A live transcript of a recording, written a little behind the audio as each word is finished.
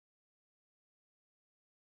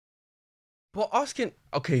But asking,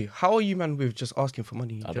 okay, how are you, man, with just asking for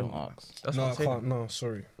money? In I don't general? ask. That's No, what I I'm saying. can't. No,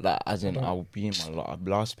 sorry. Like, as in, I'll be in my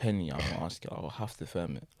last penny. I'm asking. I'll have to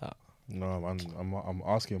firm it. Like, No, man, I'm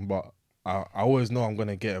asking, but I always know I'm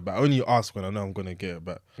gonna get it back. I only ask when I know I'm gonna get it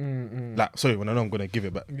back. Like, sorry, when I know I'm gonna give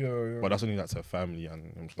it back. Yeah. But that's only like to family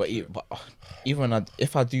and. but even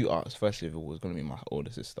if I do ask, firstly, if it was gonna be my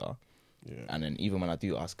older sister, Yeah. and then even when I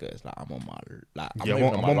do ask her, it's like I'm on my I'm Yeah, not even I'm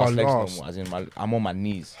on on my my last legs no last. more. As in, I'm on my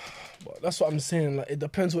knees. But that's what I'm saying. Like, it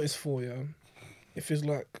depends what it's for, yeah. If it's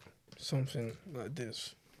like something like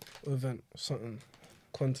this, event, something,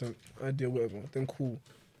 content, idea, whatever, then cool.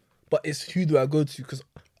 But it's who do I go to? Because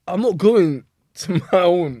I'm not going to my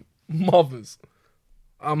own mothers.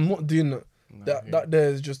 I'm not doing that. That there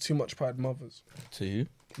is just too much pride. Mothers, To who?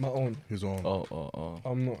 my own. Who's on? Oh.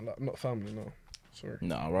 I'm not like not family. No, sorry.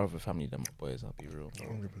 No, I'd rather family than my boys. I'll be real.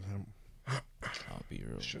 100%. I'll be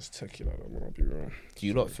real. It's just techie like that. Man, I'll be real. Do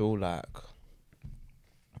you lot feel like?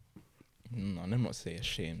 No, let me not say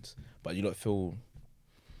ashamed, but you lot feel.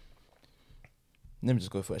 Let me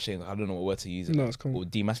just go for ashamed. I don't know what word to use. No, it's cool. Or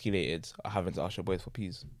demasculated, or having to ask your boys for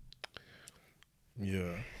peas.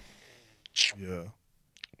 Yeah.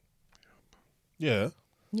 Yeah.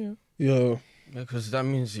 Yeah, Because that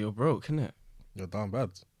means you're broke, innit? You're down bad.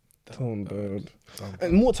 tone bad. Down bad.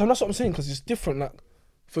 And more time, that's what I'm saying, because it's different. Like,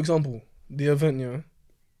 for example, the event, yeah,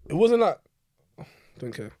 it wasn't like,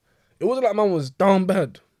 don't care. It wasn't like man was down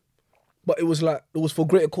bad, but it was like, it was for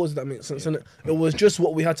greater causes, that makes sense, innit? It was just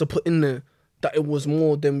what we had to put in there, that it was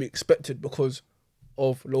more than we expected because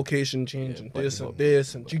of location change and this and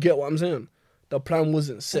this. And do you get what I'm saying? The plan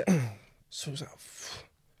wasn't set. So it was like,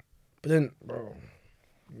 but then, bro,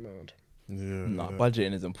 mad. Yeah. Nah, yeah.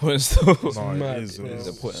 budgeting is important still. No, mad, it is. bro. It It's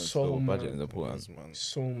is. important So still. mad. Budgeting is important. Man.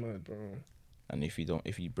 So mad, bro. And if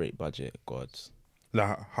you break budget, God,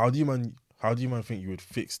 Like, how do you man think you would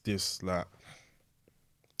fix this? Like,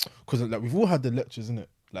 because like we've all had the lectures, innit?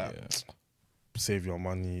 Like, yeah. save your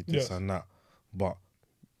money, this Yes. and that. But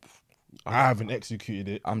I haven't executed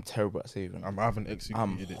it. I'm terrible at saving. I haven't I'm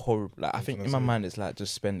executed it. horrible. Like, I What think can I in my say? mind it's like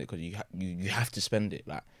just spend it because you have to spend it.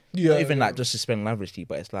 Like, Yeah, not even yeah. like just to spend lavishly,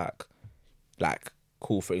 but it's like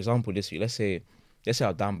cool. For example, this week, let's say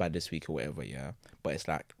I'm down bad this week or whatever, yeah. But it's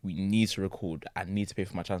like we need to record. I need to pay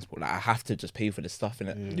for my transport. Like, I have to just pay for the stuff in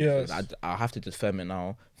it. Yes. I have to just firm it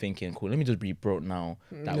now, thinking, cool. Let me just be broke now.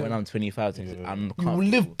 That when I'm 25, I'm You comfortable. will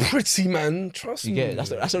live pretty, man. Trust You me. get it? That's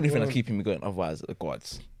the only thing that's Yeah. keeping me going. Otherwise, God,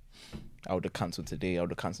 I would have cancelled today. I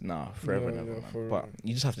would have cancelled now forever and Yeah, ever, yeah, man. for But real.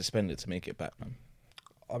 you just have to spend it to make it back, man.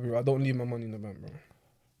 I'll be right. I don't leave my money in the bank, bro.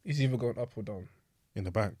 It's either going up or down. In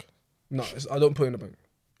the bank, No, I don't put it in the bank.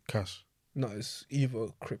 cash. No, it's either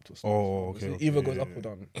crypto stuff. Oh, okay. It okay, either yeah, goes yeah, up yeah. or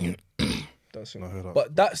down. That's it. I heard that.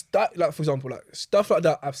 But that, like, for example, like stuff like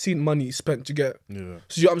that, I've seen money spent to get. Yeah.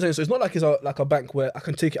 So you know what I'm saying? So it's not like it's like a bank where I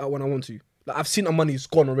can take it out when I want to. Like, I've seen the money's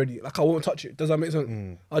gone already. Like, I won't touch it. Does that make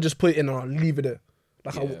sense? I'll just put it in and I'll leave it there.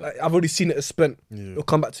 Like, I've already seen it as spent. Yeah. It'll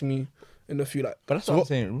come back to me in a few, like. But that's what I'm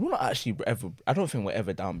saying. We're not actually ever. I don't think we're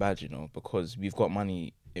ever down bad, you know, because we've got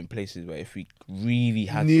money in places where if we really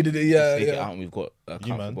had Needed it, yeah, take it yeah. out, and we've got a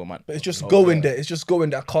comfortable money. But it's just Oh, going yeah. there. It's just going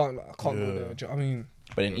there. I can't go there. Do you know what I mean?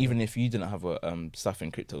 But then even if you didn't have a stuff in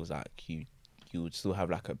cryptos, like you would still have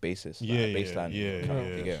like a basis, like Yeah, a baseline. yeah, kind of,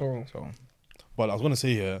 yeah. you get? So- So But I was gonna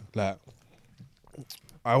say here, like,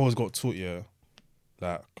 I always got taught, yeah,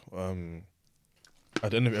 like,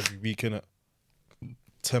 at the end of every week, innit,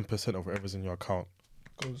 10% of whatever's in your account,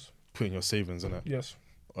 Goes. put in your savings, innit. Yes.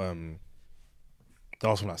 That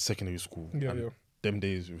was from like secondary school. Yeah, and yeah. Them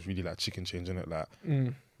days it was really like chicken change, innit. Like,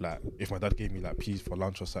 Mm. like if my dad gave me like peas for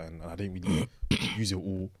lunch or something, and I didn't really use it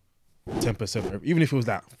all, 10%, even if it was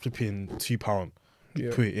like flipping £2, Yeah.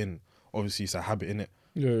 put it in. Obviously, it's a habit, innit.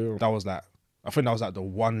 Yeah. That was like, I think that was like the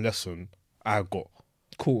one lesson I got.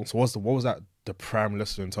 Cool. So what was that the prime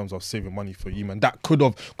lesson in terms of saving money for you, man? That could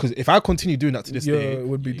have, because if I continue doing that to this Yeah, day, it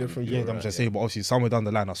would be different. yeah, yeah. I'm just saying, but obviously somewhere down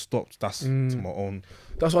the line I stopped. That's to my own.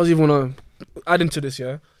 That's what I was even want to add into this,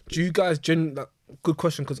 yeah? Do you guys, like, good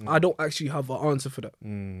question, because I don't actually have an answer for that.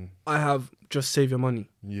 I have just save your money.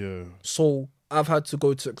 Yeah. So I've had to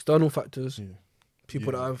go to external factors, Yeah.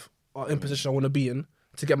 people that are in position I want to be in,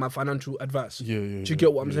 to get my financial advice. Yeah, yeah. Do you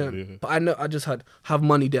get what I'm saying? Yeah. But I know I just have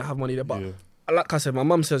money there. But Yeah. like I said, my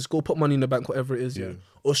mum says, go put money in the bank, whatever it is, yeah? Yeah.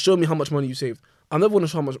 Or show me how much money you saved. I'm never going to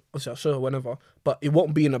show how much, obviously I'll show her whenever, but it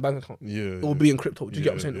won't be in a bank account. Yeah. It will be in crypto. Do you get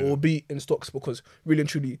what I'm saying? Yeah. It will be in stocks, because really and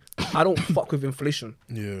truly, I don't fuck with inflation.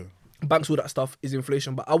 Yeah. Banks, all that stuff is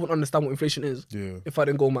inflation, but I wouldn't understand what inflation is Yeah. if I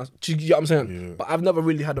didn't go mass. Do you get what I'm saying? Yeah. But I've never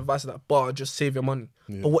really had advice of that bar, just save your money.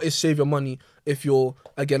 But what is save your money if you're,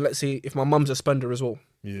 again, let's say if my mum's a spender as well,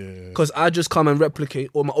 Yeah. Because I just come and replicate,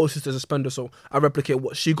 or my older sister's a spender, so I replicate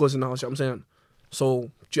what she goes in the house, you know what I'm saying?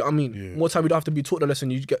 So, do you know what I mean? Yeah. More time you don't have to be taught the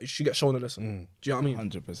lesson, she get shown the lesson. Do you know what I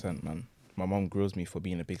mean? 100%, man. My mom grills me for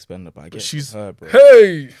being a big spender, but I get She's it from her, bro.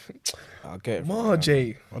 Hey! I get it from her, man.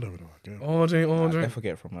 Marjay. I don't know. Yeah. RJ. I definitely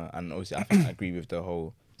get it from her. And obviously, I agree with the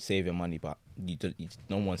whole saving money, but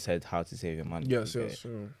no one said how to save your money. Yes, You yes.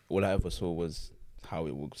 get it? Yeah. All I ever saw was how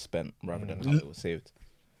it was spent rather than how it was saved.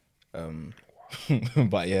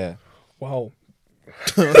 But yeah. Wow.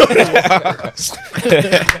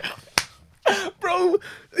 Bro,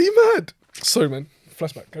 are you mad? Sorry, man.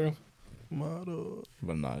 Flashback, carry on.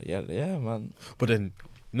 But nah, yeah, man. But then,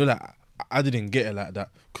 you know, like, I didn't get it like that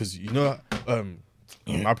because, you know,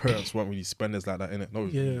 my parents weren't really spenders like that, innit? Not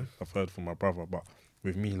with me. Yeah. I've heard from my brother, but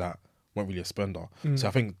with me, like, weren't really a spender. So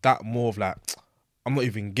I think that more of like, I'm not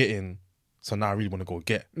even getting, so now I really want to go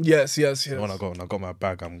get. Yes. When I got my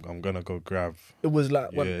bag, I'm gonna go grab. It was like,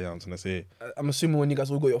 Yeah, I'm trying to say. I'm assuming when you guys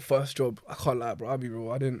all got your first job, I can't lie, bro. I'll be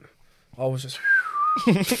real. I was just,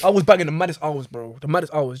 I was back in the maddest hours, bro. The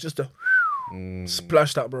maddest hours, just to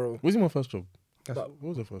splash that, bro. What was my first job? But What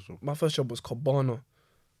was the first job? my first job was Cabana.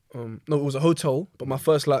 No, it was a hotel, but my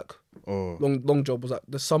first like Oh, long job was like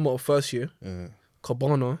the summer of first year. yeah.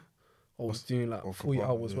 Cabana. I was doing like Oh, 40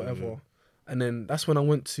 Cabana, hours, yeah, whatever. yeah. And then that's when I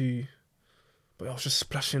went to, but I was just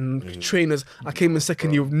splashing trainers. I came in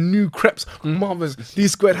second year with new crepes, mothers,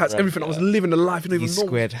 these squared hats, everything. I was living the life. You don't He even know.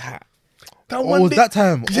 squared hat. That Oh, was that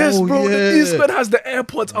time? Yes, Oh, bro. yeah. The squared has the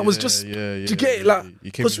AirPods. I was just, yeah. do you get it? Like,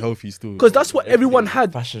 you came healthy still. because that's what everyone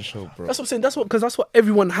had. Fashion show, bro. That's what I'm saying. Because that's what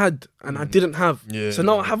everyone had, and I didn't have. Yeah. So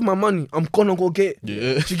now I have my money. I'm gonna go get it.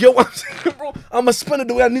 Yeah. Do you get what I'm saying, bro? I'm gonna spend it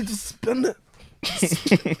the way I need to spend it.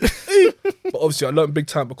 But obviously, I learned big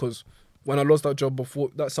time because when I lost that job before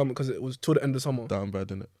that summer, because it was till the end of summer. Down bad,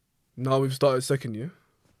 innit? Now we've started second year.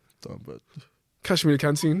 Down bad. Cash me the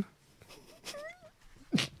canteen.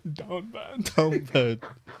 Down bad. Down bad.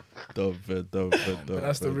 Down bad.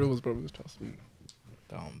 That's the reals, bro. Trust me.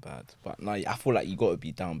 Down bad. But no, I feel like you got to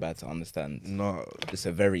be down bad to understand No, the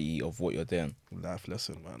severity of what you're doing. life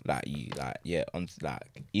lesson, man. Like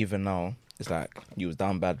even now, it's like you was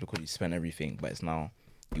down bad because you spent everything, but it's now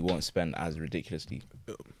you won't spend as ridiculously.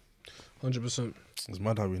 100%. It's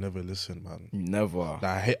mad how we never listen, man. Never.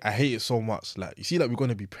 Like, I hate it so much. Like, you see, like, we're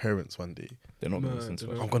gonna be parents one day. They're not gonna Man, listen to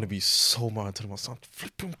they're us. I'm gonna be so mad to my son,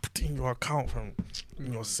 flipping put it in your account, fam,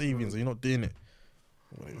 in your savings, and you're not doing it.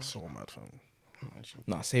 I'm gonna be so mad, fam.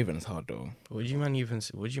 Nah, saving is hard though. What do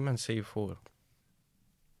you man save for?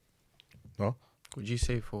 No? What do you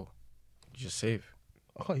save for? You just save.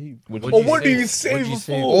 I can't hear. Would What Or do what do save? you save What do you for?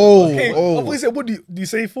 save? Oh, Okay, oh. I thought you said, what do you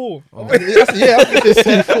save for? Yeah, I think it's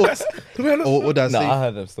safe for. Or what did I No, say? I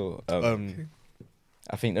heard them still. I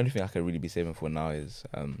I think the only thing I could really be saving for now is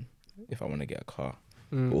if I want to get a car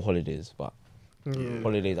or holidays. But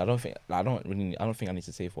holidays, I don't think I need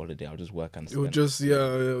to save for holiday. I'll just work and It would spend.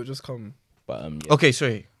 it would just come. But yeah. Okay,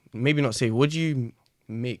 sorry. Maybe not save. What do you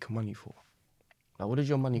make money for? Like, what does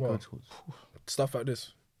your money go Well, towards? Stuff like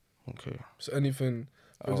this. Okay. So anything,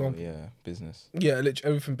 for example. yeah, business. Yeah, literally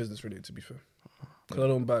everything business related, to be fair. Because I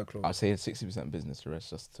don't buy clothes. I'd say 60% business, the rest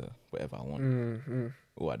just to whatever I want.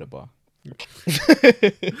 Or at the bar.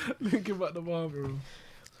 Think about the bar, bro.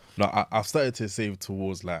 No, I've started to save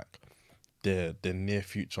towards like the near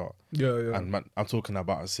future, Yeah. and man, I'm talking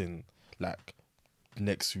about us in like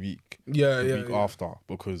next week, Yeah, the week after,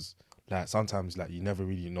 because like sometimes like you never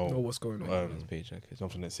really know. Know what's going on. This paycheck is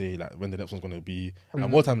Something to say like when the next one's gonna be, and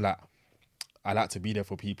more time like I like to be there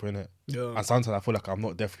for people, innit? Yeah. And sometimes I feel like I'm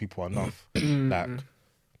not there for people enough. Like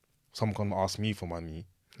someone can ask me for money,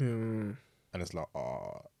 Yeah. and it's like,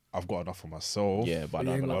 I've got enough for myself. Yeah, but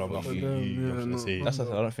I Yeah, don't not have Enough enough for for you. you. You know what I'm no. saying? That's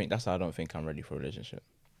how I don't think I'm ready for a relationship.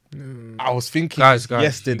 I was thinking Guys,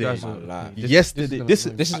 yesterday. you guys are- like, yesterday, this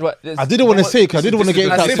This is what I didn't want to say because I didn't want to get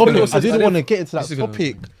into that this is topic. gonna- I didn't want to get into that this is gonna-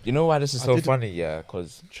 topic. You know why this is so didn't- funny? Yeah,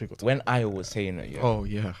 because Trigger when I was saying it, yeah. Oh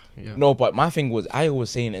yeah, yeah. No, but my thing was I was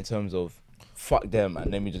saying in terms of fuck them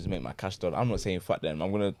and let me just make my cash dollar. I'm not saying fuck them.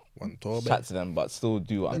 I'm gonna One door, chat to them, but still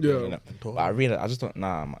do what I'm Yeah. doing. But I realized I just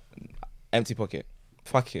don't. Empty pocket.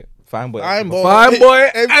 Fuck it. Fine boy. I'm Empty Fine boy,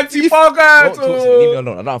 empty pocket. Don't talk to me. Leave me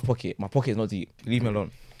alone. I don't have pocket. My pocket is not deep. Leave me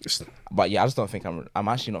alone. But yeah, I just don't think I'm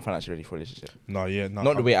actually not financially ready for a relationship. No, yeah, no.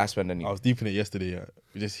 Not the way I spend any. I was deep in it yesterday. Yeah,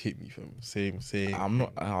 it just hit me from same. I'm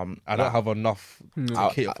not. I don't have enough to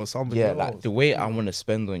cater for somebody. Yeah, else. like the way I want to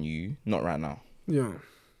spend on you, not right now. Yeah.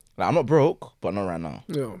 Like I'm not broke, but not right now.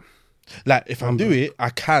 Yeah. Like if I do it, I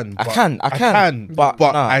can. I but- can, but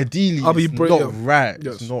but nah. ideally, I'll be it's brave, not yeah. right.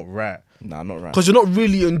 Yes. It's not right. Nah, not right. Because you're not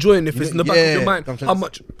really enjoying if it's in the back of your mind. I'm trying How to-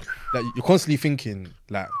 much? Like you're constantly thinking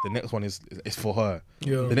like the next one is for her.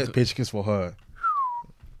 Yeah. The next paycheck is for her.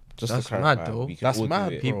 Just That's to clarify, mad, though. we can That's all do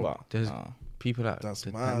mad, it, bro. but, There's- nah. People that That's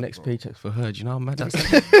that mad, next bro. paycheck's for her. Do you know how mad that's?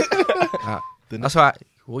 The That's why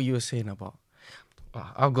what you were saying about.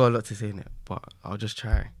 I've got a lot to say in it, but I'll just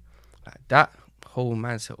try. Like that whole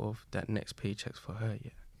mindset of that next paycheck's for her.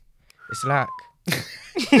 Yeah, it's like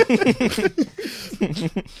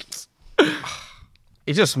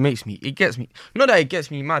it just makes me. It gets me. Not that it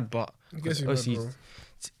gets me mad, but I guess you obviously bro.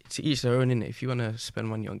 to each their own. Innit? If you wanna spend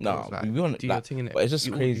money on Nah, girls, like, we want do your like, thing in it. but it's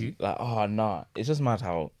just crazy. Like, oh nah, it's just mad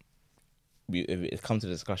how it comes to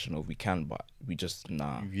the discussion of we can, but we just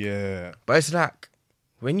nah. Yeah. But it's like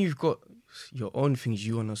when you've got your own things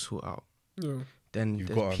you wanna sort out. Yeah. Then You've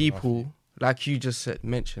there's got people like you just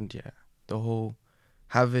mentioned, yeah, the whole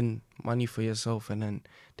having money for yourself, and then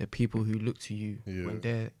the people who look to you Yeah. when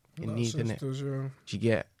they're in Like need, innit? sisters, yeah. Do you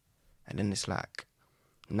get? And then it's like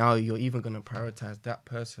now you're even gonna prioritize that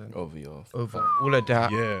person Over your over all of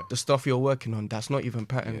that, Yeah. the stuff you're working on that's not even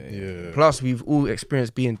pattern. Yeah. Plus, we've all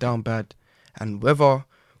experienced being down bad, and whether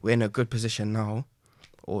we're in a good position now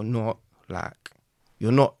or not, like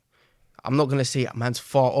you're not. I'm not gonna say man's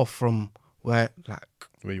far off from where, like,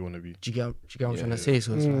 Where you want to be? do you get what I'm Yeah, trying to yeah. say?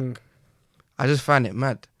 So it's Mm. like, I just find it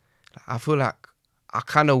mad. Like, I feel like I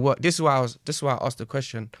kind of work. This is why I asked the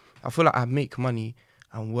question. I feel like I make money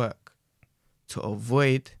and work to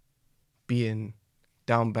avoid being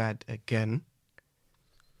down bad again.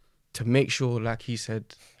 To make sure, like he said,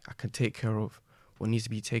 I can take care of what needs to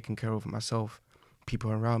be taken care of myself,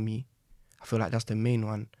 people around me. I feel like that's the main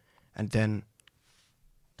one, and then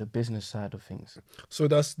the business side of things. So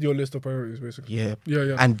that's your list of priorities, basically. Yeah, Yeah,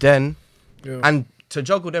 yeah. and then yeah. and to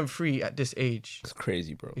juggle them three at this age It's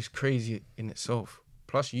crazy, bro. is crazy in itself.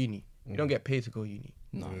 Plus uni, you don't get paid to go uni.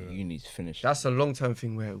 Nah, you need to finish. That's a long term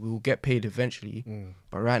thing where we will get paid eventually,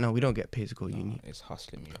 but right now we don't get paid to go uni. It's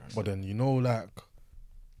hustling me right But then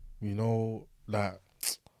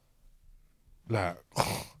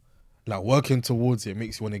like working towards it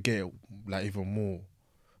makes you want to get it like even more.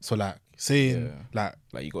 So like saying Yeah. like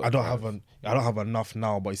Like, you gotta I don't drive. have enough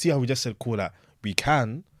now, but you see how we just said cool that we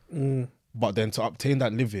can, but then to obtain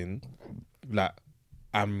that living, like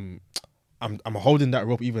I'm holding that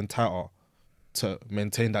rope even tighter to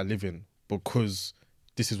maintain that living because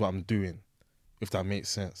this is what I'm doing. If that makes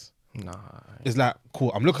sense, Nah, it's like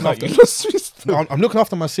cool. I'm looking after. You're not Swiss. No, I'm looking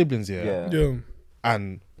after my siblings, Yeah. Yeah.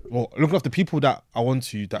 and well, looking after people that I want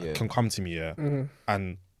to that Yeah. can come to me, yeah. Mm-hmm.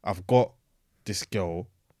 And I've got this girl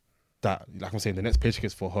that, like I'm saying, the next paycheck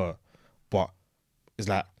is for her, but it's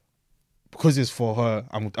like because it's for her,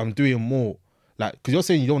 I'm doing more. Like, because you're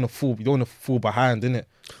saying you don't want to fall behind, innit?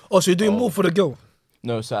 Oh, so you're doing more for the girl?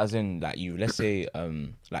 No, so as in like let's say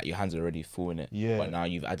like your hands are already full in it. Yeah. But now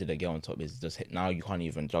you've added a girl on top. It's just now you can't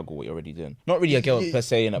even juggle what you're already doing. Not really a girl per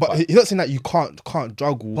se in it, But but he's not saying that you can't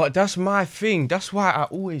juggle. but that's my thing. That's why I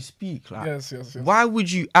always speak. Like, Yes. why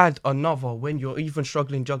would you add another when you're even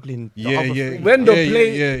struggling juggling? The other thing? When the Yeah,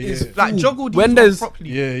 plate yeah, is yeah. Like juggle these when ones there's properly.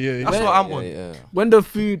 yeah. That's what I'm yeah, on. yeah. when the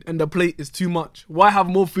food and the plate is too much, why have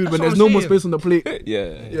more food That's when what there's I'm no more saying. space on the plate?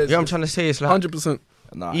 Yeah. Yes, Yeah, I'm trying to say it's like 100%.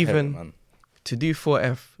 Nah, Even- man. to do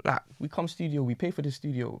 4F. Like we come studio, we pay for the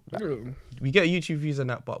studio. Like, we get YouTube views and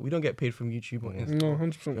that, but we don't get paid from YouTube or Instagram. No, You know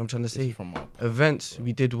 100%. what I'm trying to say. From our Events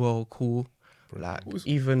we did well, cool. Like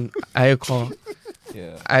even Icon,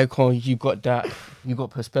 you got that. You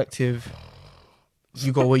got perspective.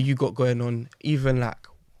 You got what you got going on. Even like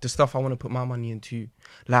the stuff I want to put my money into.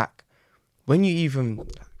 Like when you even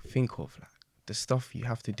think of like the stuff you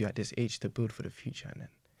have to do at this age to build for the future, and then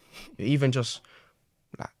you're even just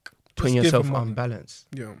like putting give yourself them money. unbalanced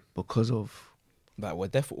Yeah. because of like we're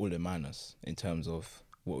definitely all in minus in terms of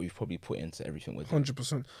what we've probably put into everything we're doing.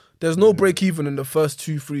 100%. There's no break even in the first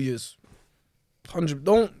 2-3 years. 100.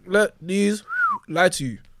 Don't let these lie to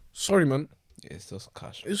you. Sorry, man. It's just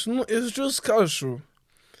cash. It's not. It's just casual.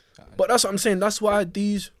 But that's what I'm saying. That's why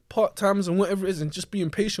these part times and whatever it is, and just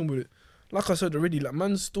being patient with it. Like I said already, like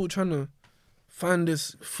man's still trying to find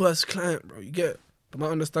this first client, bro. You get. But man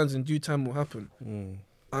understands in due time will happen. And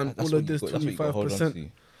That's all what of you this got- that's what you gotta hold on 25%. to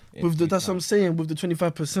in With the due that's what time. I'm saying. With the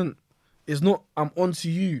 25%, it's not I'm on to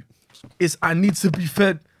you. It's I need to be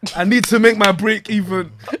fed. I need to make my break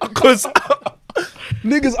even because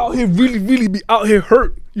niggas out here really be out here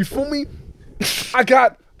hurt. You feel me?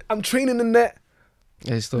 I'm training in that.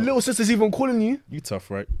 yeah, it's still Little sister's even calling you. You tough,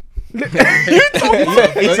 right? You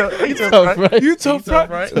tough,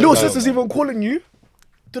 right? Little sister's even calling you.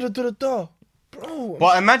 Da. Bro.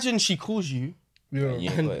 But imagine she calls you Yeah.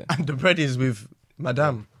 Yeah, but and the bread is with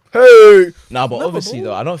Madame. Hey. Nah, but Never, obviously bro.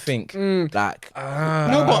 though, I don't think like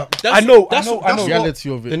No, but I know, that's I know.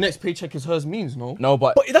 reality of The it. next paycheck is hers means, no? no,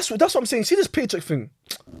 but But that's what I'm saying. See this paycheck thing.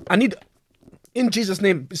 I need, in Jesus'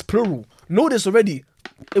 name, it's plural. Know this already.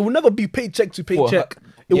 It will never be paycheck to paycheck.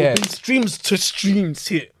 It yeah. will be streams to streams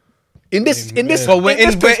here. In this, But we're in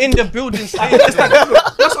the building stage. That's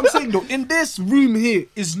what I'm saying though. In this room here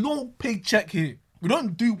is no paycheck here. We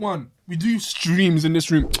don't do one. We do streams in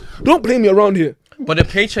this room. Don't play me around here. But the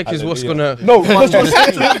paycheck is what's gonna. No, because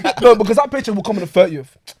no, because that paycheck will come on the 30th.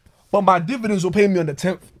 But my dividends will pay me on the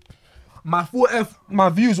 10th. My 4F, my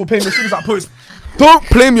views will pay me as soon as I post. Don't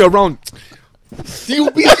play me around.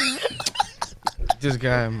 You This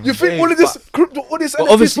guy, man. you think all of this crypto, all this But NFTs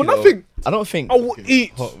for obviously though, nothing? I don't think I will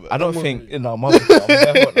eat. I don't think no, I'm I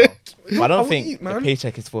I don't will think eat, the man.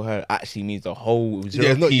 paycheck is for her actually means the whole zero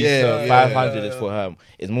Yeah, no, piece yeah, 500 is for her.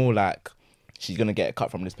 It's more like she's gonna get a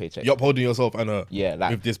cut from this paycheck. You're upholding yourself and Yeah,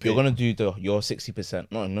 like with this you're pay. gonna do your 60%.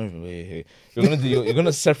 No, wait. You're gonna do you're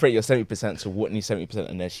gonna separate your 70% to what needs 70%,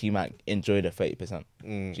 and then she might enjoy the 30%. Do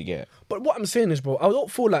you get it? But what I'm saying is, bro, I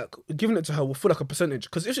don't feel like giving it to her will feel like a percentage.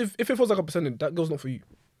 Because if it feels like a percentage, that girl's not for you.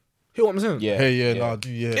 Hear what I'm saying? Yeah. Hey, yeah, nah,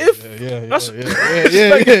 dude, yeah. If- yeah, that's-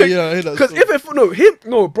 yeah, I hear that Because story.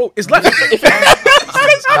 no, bro, it's like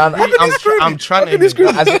I'm trying to. As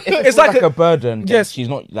in, if it's like a burden, then Yes. she's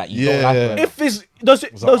not like you don't have Yeah. to. if it's does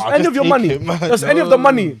I'll any just of your take money, it, man. does any of the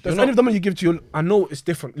money, You're does not- any of the money you give to your, I know it's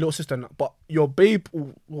different, little sister, and that, but your babe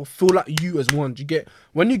will feel like you as one. Do you get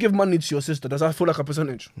when you give money to your sister? Does that feel like a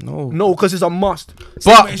percentage? No. because it's a must.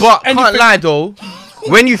 But can't anything- lie though.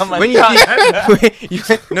 When you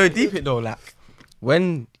no deep it though, like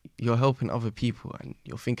when you're helping other people and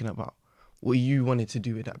you're thinking about what you wanted to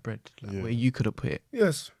do with that bread, like where you could have put it,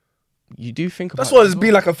 Yes, you do think about. that's what it's it,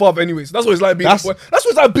 being like a father, anyways. That's what it's like being. That's- That's what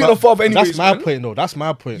it's like being a father, anyways. That's my man. point, though. That's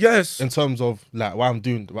my point. Yes. In terms of like what I'm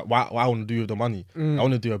doing, what I want to do with the money, I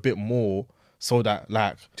want to do a bit more so that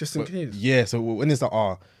like Just in case. Yeah. So when it's like,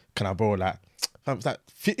 oh, can I borrow like, it's like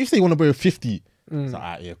if they want to borrow 50, it's like,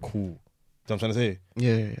 alright, yeah, cool. You know what I'm trying to say?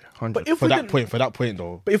 Yeah, 100. But if For we that didn't, point,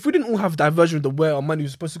 though. but if we didn't all have diversion of the where our money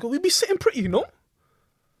was supposed to go, we'd be sitting pretty, you know.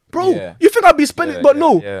 Bro, Yeah. you think I'd be spending? but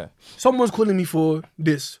no, Yeah. someone's calling me for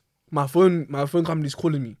this. My phone company's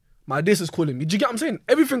calling me. My this is calling me. Do you get what I'm saying?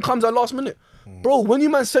 Everything comes at last minute, bro. When you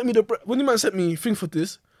man sent me thing for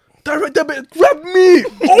this, direct debit grabbed me.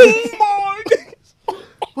 Oh my!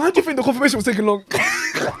 Why do you think the confirmation was taking long?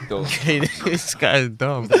 Okay, this guy is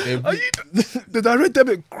dumb. The direct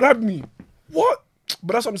debit grabbed me. What?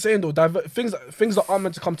 But that's what I'm saying though. Things that are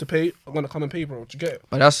meant to come to pay are gonna come and pay, bro. Do you get it?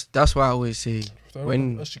 But that's why I always say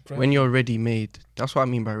when That's your crap. when you're ready made. That's what I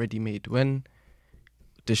mean by ready made. When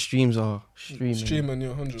the streams are streaming, Streaming, yeah,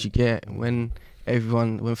 do 100. you get it? When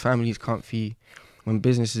families comfy, when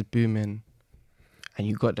business is booming, and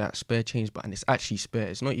you got that spare change, but and it's actually spare.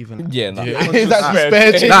 It's not even. Yeah, no. That's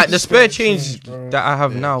spare change. Like the spare change that I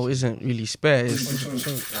have now isn't really spare.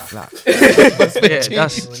 It's like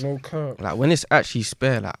that's No cap. like when it's actually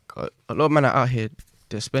spare. Like a lot of men are out here,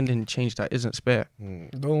 they're spending change that isn't spare.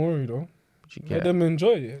 Don't worry though. Do you Let get it? them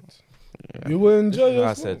enjoy it. You will enjoy Like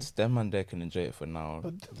I it. said, them and they can enjoy it for now.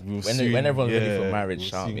 We'll When soon- everyone's ready for yeah, marriage, we'll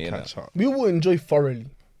shout soon me, catch innit? up. We will enjoy thoroughly.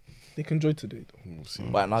 They can enjoy today though. We'll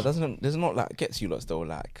soon. But now there's not like gets you lots though,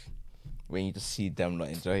 like when you just see them not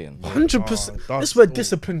enjoying. 100%. that's This is where all.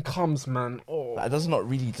 discipline comes, man. Oh, Like does not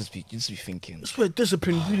really just be you just be thinking. this is where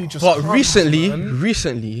discipline really just. But comes, man.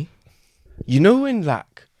 recently, you know when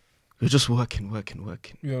like you're just working,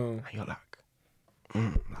 Yeah. and you're like,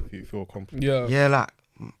 You feel accomplished. Yeah. yeah, like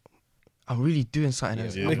I'm really doing something.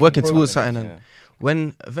 and yeah. I'm working Making towards progress, something, and yeah.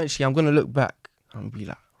 when eventually I'm gonna look back and be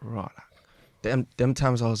like, raw, like them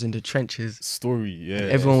times I was in the trenches, Story, yeah.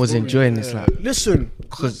 everyone was enjoying this, like, Listen.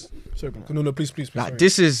 because Sorry, bro. No, please. like sorry.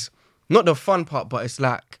 this is not the fun part, but it's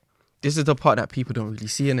like this is the part that people don't really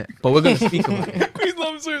see in it. But we're gonna speak about it. Please,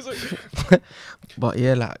 no, I'm sorry. But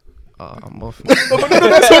yeah, like I'm off. No,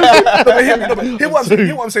 but hear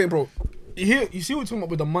what I'm saying, bro. You see what we're talking about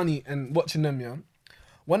with the money and watching them, yeah?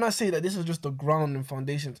 When I say that this is just the ground and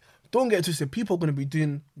foundations, don't get it twisted. People are going to be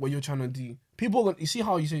doing what you're trying to do. You see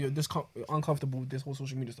how you say you're uncomfortable with this whole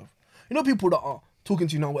social media stuff? You know people that are talking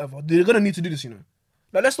to you now, whatever, they're going to need to do this, you know?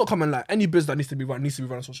 Like, let's not come and lie. Any business that needs to be run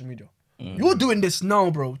on social media. You're doing this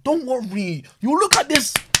now, bro. Don't worry. You'll look at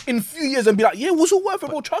this in a few years and be like, yeah, what's it worth it,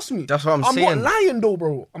 bro? Trust me. That's what I'm I'm saying. not lying, though,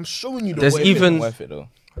 bro. I'm showing you the There's way. even- worth it though.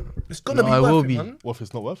 It's gonna No, be it worth will it, be. man. What if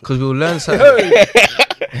it's not worth it? Because we'll learn something.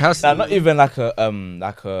 It has Nah, to. not even like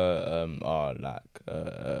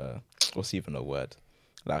what's even a word?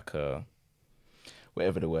 Like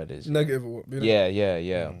whatever the word is. Negative or what? You know?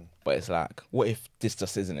 Yeah. But it's like, what if this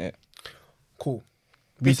just isn't it? Cool.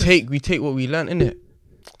 we take what we learn in it,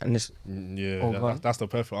 and it's Yeah, Oh, go on. that's the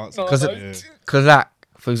perfect answer. No, because no. because like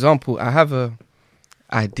for example, I have a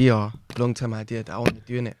long-term idea that I want to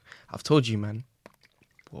do in it. I've told you, man.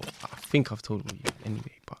 Well, I think I've told you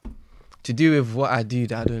anyway, but to do with what I do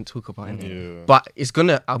that I don't talk about in it. Yeah. But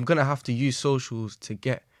I'm gonna have to use socials to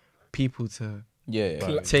get people to Yeah, yeah.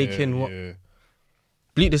 Like, take in what- yeah.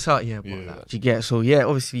 bleep this out, yeah. But Yeah. like, do you get? So yeah,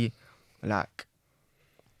 obviously, like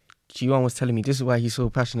G1 was telling me this is why he's so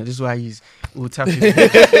passionate. This is why he's all tapping.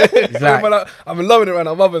 He's like, I'm loving it right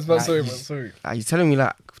now. Mothers, man. Like, Sorry, man. he's- Sorry. he's telling me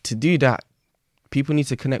like to do that, people need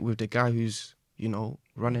to connect with the guy who's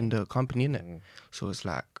running the company in it. So it's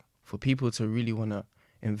like for people to really want to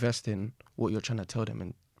invest in what you're trying to tell them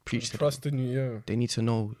and preach to them, Trust in you, yeah. they need to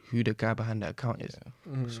know who the guy behind the account is.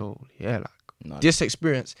 So yeah, like No, this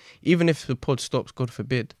experience, even if the pod stops, God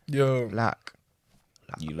forbid, Yeah. like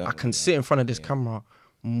you learn I can it, sit in front of this camera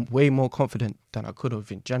way more confident than I could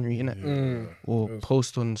have in January, innit? Or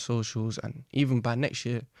post on socials, and even by next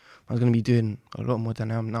year, I was gonna be doing a lot more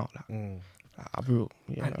than I am now. Like I'll be real,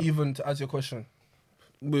 yeah. And even to answer your question,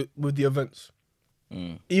 with the events,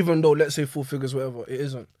 Mm. even though let's say 4 figures, whatever, it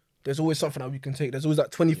isn't. There's always something that we can take. There's always that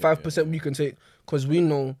 25% we can take, because we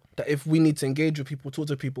know that if we need to engage with people, talk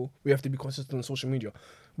to people, we have to be consistent on social media.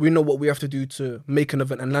 We know what we have to do to make an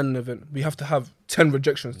event and land an event. We have to have 10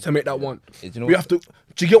 rejections to make that one. Do you know We what- have to.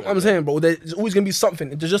 Do you get what I'm saying, bro? There's always gonna be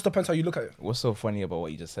something. It just depends how you look at it. What's so funny about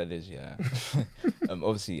what you just said is, yeah,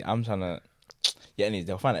 obviously I'm trying to, anyways,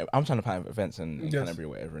 I'm trying to plan events in Yes. Canterbury,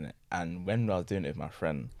 whatever, innit? And when I was doing it with my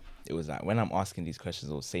friend, it was like when I'm asking these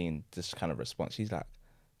questions or saying this kind of response, she's like,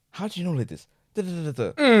 "How do you know like this?"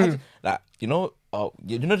 Like, you know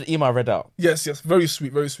the email I read out. Yes, very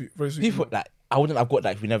sweet, very sweet, very sweet. People like I wouldn't have got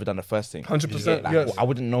that if we never done the first thing. 100%, Like, yes. I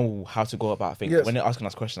wouldn't know how to go about things. Yes. When they're asking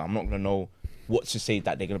us questions, I'm not gonna know what to say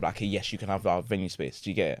that they're gonna be like, okay, yes, you can have our venue space. Do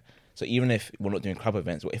you get it? So even if we're not doing club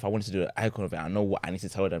events, or if I wanted to do an icon event, I know what I need to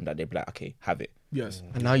tell them that they'd be like, okay, have it. Yes.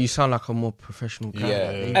 And now you sound like a more professional guy. Yeah.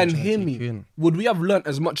 Like, they And trying to hear take me, you in. would we have learnt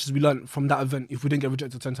as much as we learnt from that event if we didn't get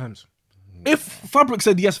rejected 10 times? If Fabric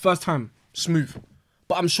said yes first time, smooth.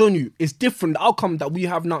 But I'm showing you, it's different. The outcome that we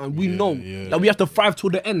have now, and we know that we have to thrive till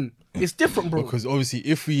the end. It's different, bro. Because obviously,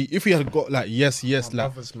 if we had got like yes, like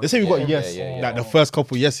brothers, man. let's say we got Yeah, yes, yeah, yeah. like the first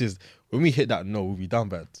couple yeses, when we hit that no, we'll be down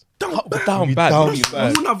bad. Down We bad. down really bad. bad. We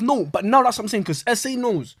wouldn't have known. But now that's what I'm saying, because SA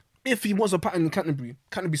knows if he wants a pattern in Canterbury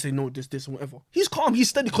say no, this, and whatever. He's calm, he's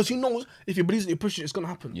steady, because he knows if he believes in it, push it, it's going to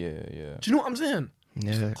happen. Yeah, yeah. Do you know what I'm saying?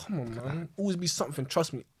 Yeah. Come on, man. Always be something,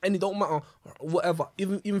 trust me. And it don't matter, whatever.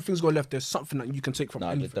 Even things go left, there's something that you can take from No,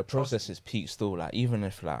 anything. the process is peak still. Like even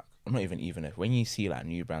if like not even if when you see like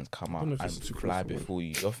new brands come out don't know if and this is too fly close for me. before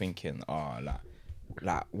you, you're thinking, oh,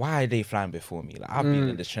 like why are they flying before me? Like I've been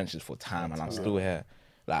in the trenches for time and I'm still here.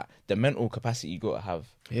 Like the mental capacity you gotta have,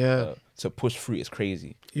 to push through is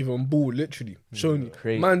crazy. Even ball, literally showing you.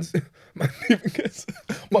 Crazy. Man even gets.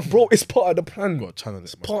 But bro, it's part of the plan. Got a channel.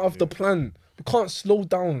 It's part of the plan. You can't slow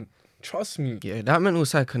down. Trust me. Yeah, that mental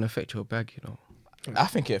side can affect your bag, you know. I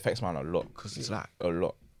think it affects man a lot Because it's like a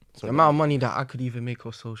lot. So the amount of money that I could even make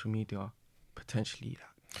off social media, potentially,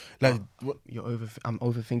 Like what? I'm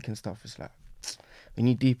overthinking stuff. It's like, when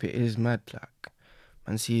you deep it is mad. Like,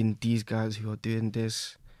 man, seeing these guys who are doing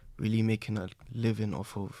this, really making a living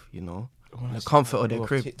off of, the comfort of their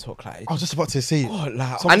crib. TikTok, like, I was just about to say. God,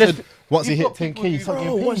 like, Someone and said once he hit 10k, he start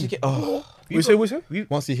bro, getting once you paid. get, oh, We say?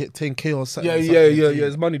 Once he hit 10k or something. Yeah, he start getting paid.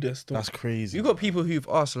 There's money there still. That's crazy. You got people who've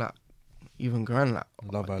asked, like, even Grand, like,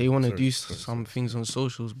 Love they want to sorry, do sorry, some things on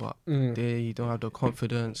socials, but they don't have the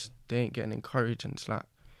confidence. They ain't getting encouraged, and it's like,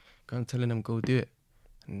 Grand telling them go do it,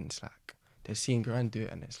 and it's like they're seeing Grand do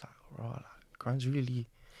it, and it's like, raw, like, Grand's really,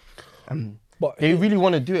 But they really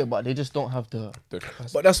want to do it, but they just don't have the.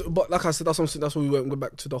 But like I said, that's something. That's why we went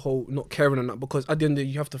back to the whole not caring and that, because at the end of the day,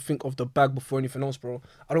 you have to think of the bag before anything else, bro.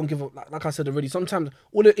 I don't give up. Like I said already, sometimes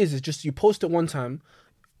all it is just you post it one time.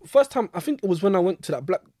 First time, I think it was when I went to that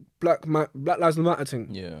Black Lives Matter thing.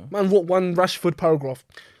 Yeah. Man wrote one Rashford paragraph.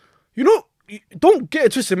 You know, don't get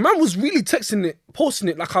it twisted. Man was really texting it, posting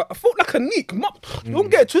it like I felt like a neek. Don't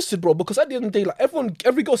get it twisted, bro. Because at the end of the day, like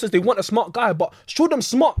every girl says they want a smart guy, but show them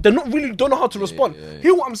smart. They're not really don't know how to respond.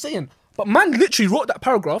 Hear what I'm saying? But man literally wrote that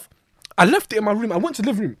paragraph. I left it in my room. I went to the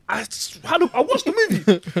living room. I watched the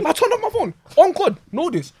movie. I turned on my phone. On God, know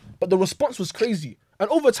this. But the response was crazy. And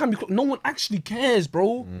over time, no one actually cares,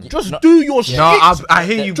 bro. Just do your shit. No, I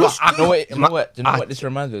hear you, but Just I You know what this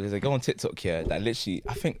reminds me of? There's a girl on TikTok here that literally,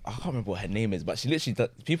 I can't remember what her name is, but she literally does,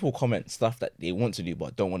 people comment stuff that they want to do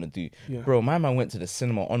but don't want to do. Yeah. Bro, my man went to the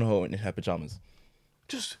cinema on her in her pajamas.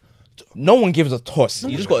 Just no one gives a toss.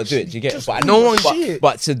 You just got to do it. Do you get? But no one-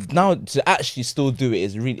 But to actually still do it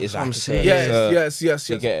is really is what I'm like saying. Yes.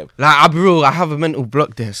 You get it, Like, I'll be real, I have a mental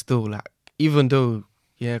block there still. Like, even though,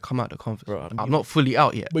 yeah, come out the conference. Bro, I'm not fully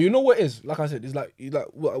out yet. But you know what it is? Like I said, it's like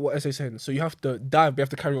what SA saying. So you have to dive, but you have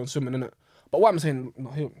to carry on swimming, innit? But what I'm saying, no,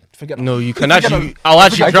 here, forget that. No, you can Forget actually. that. I'll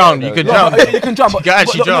actually I drown. get it, You can though. drown. No, you can drown, but, You can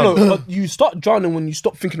actually no, drown. but you start drowning when you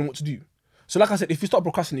stop thinking on what to do. So like I said, if you start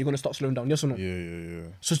procrastinating, you're gonna start slowing down. Yes or no? Yeah.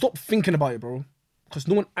 So stop thinking about it, bro. Because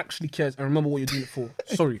no one actually cares and remember what you're doing it for.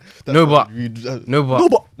 Sorry. No, but No, no, but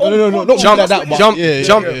No, but not jump, like that, but- jump, yeah,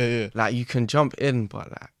 jump. yeah. Like, you can jump in, but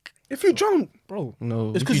like, if you drown, bro, no.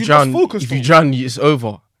 it's If because you you drown, just focused. if you drown, it's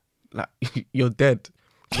over. Like, you're dead.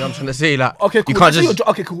 You know what I'm trying to say? Like, okay, cool. you can't Let's say just. you're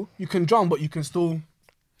okay, cool. You can drown, but you can still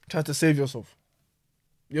try to save yourself.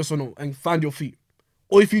 Yes or no? And find your feet.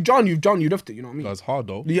 Or if you drown, you left it. You know what I mean? That's hard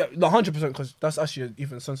though. Yeah, 100% because that's actually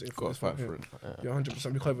even sensitive. Gotta fight for it. Yeah,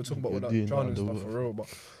 100%. We can't even talk about all that doing drowning that, stuff though. for real. But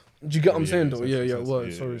do you get what I'm Yeah, saying yeah, though? sense, Yeah, sense,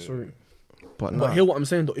 word. yeah, Sorry, yeah, sorry. But But nah, hear what I'm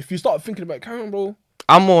saying though. If you start thinking about it, carry on, bro.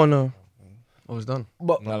 I'm more on a. I was done.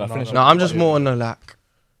 But No, finish. No, I'm just more on a like.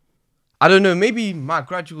 I don't know. Maybe my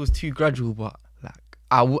gradual is too gradual, but like,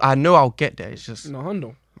 I know I'll get there. It's just, no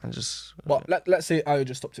handle. I just. But let's say I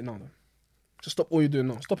just stopped it now. Then. Just stop all you're doing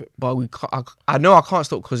now. Stop it. But we can't. I know I can't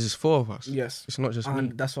stop because it's 4 of us. Yes. It's not just me.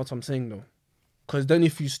 And that's what I'm saying though. Because then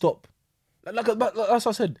if you stop, like that's what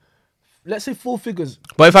I said. Let's say 4 figures.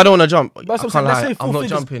 But if I don't want to jump, I That's can't what I'm saying. Let's lie. say 4 I'm not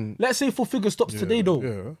figures. jumping. Let's say 4 figures stops today though.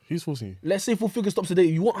 Yeah, he's forcing you. Let's say 4 figures stops today.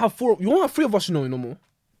 You won't have 4. You won't have 3 of us. You know no more.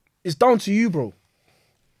 It's down to you, bro.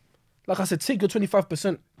 Like I said, take your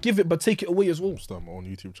 25%. Give it, but take it away as well. Start my own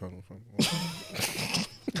YouTube channel, fam.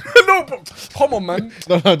 No, bro. Come on, man.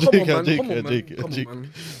 No, Come on, JK, man. JK, Come on, man. JK, Come on, JK.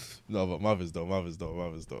 man. No, but Mavis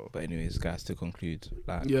though. But anyways, guys, to conclude,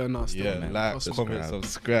 like Yeah, no, still, Yeah, man. like, Awesome. comment,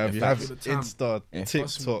 subscribe. You have All the time. Insta, Yeah.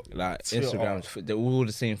 TikTok. like Twitter. Instagram, they're all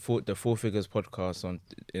the same. The Four Figures podcast on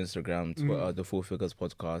Instagram, Twitter, the Four Figures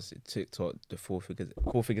podcast, TikTok, the Four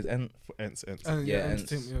Figures N, Ents. Yeah,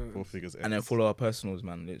 entertainment, 4 figures. and then follow our personals,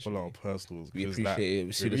 man. Literally. Follow our personals. We 'cause, appreciate like, it.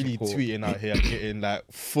 We see we're the really support. tweeting out here, getting like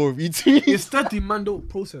 4 retweets. It's steady, man. Don't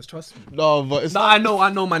process. Trust me. No, but it's Nah, I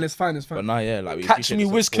know, man. It's fine. It's But fine. nah, yeah, like we Catch appreciate me, the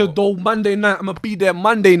Whisker, support. though. Monday night. I'ma be there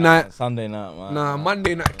Monday night. Sunday night, man. Nah,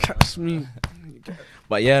 Monday night. Catch me.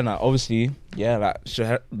 But yeah, nah, obviously, yeah, like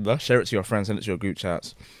share it to your friends, send it to your group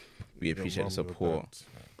chats. We appreciate the support.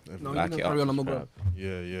 No, Like you it can carry up, on. I'm a subscribe.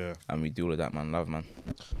 Yeah. And we do all of that, man. Love, man.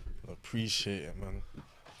 Appreciate it, man.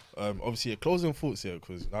 Obviously, closing thoughts here,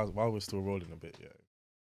 because while we're still rolling a bit, yeah.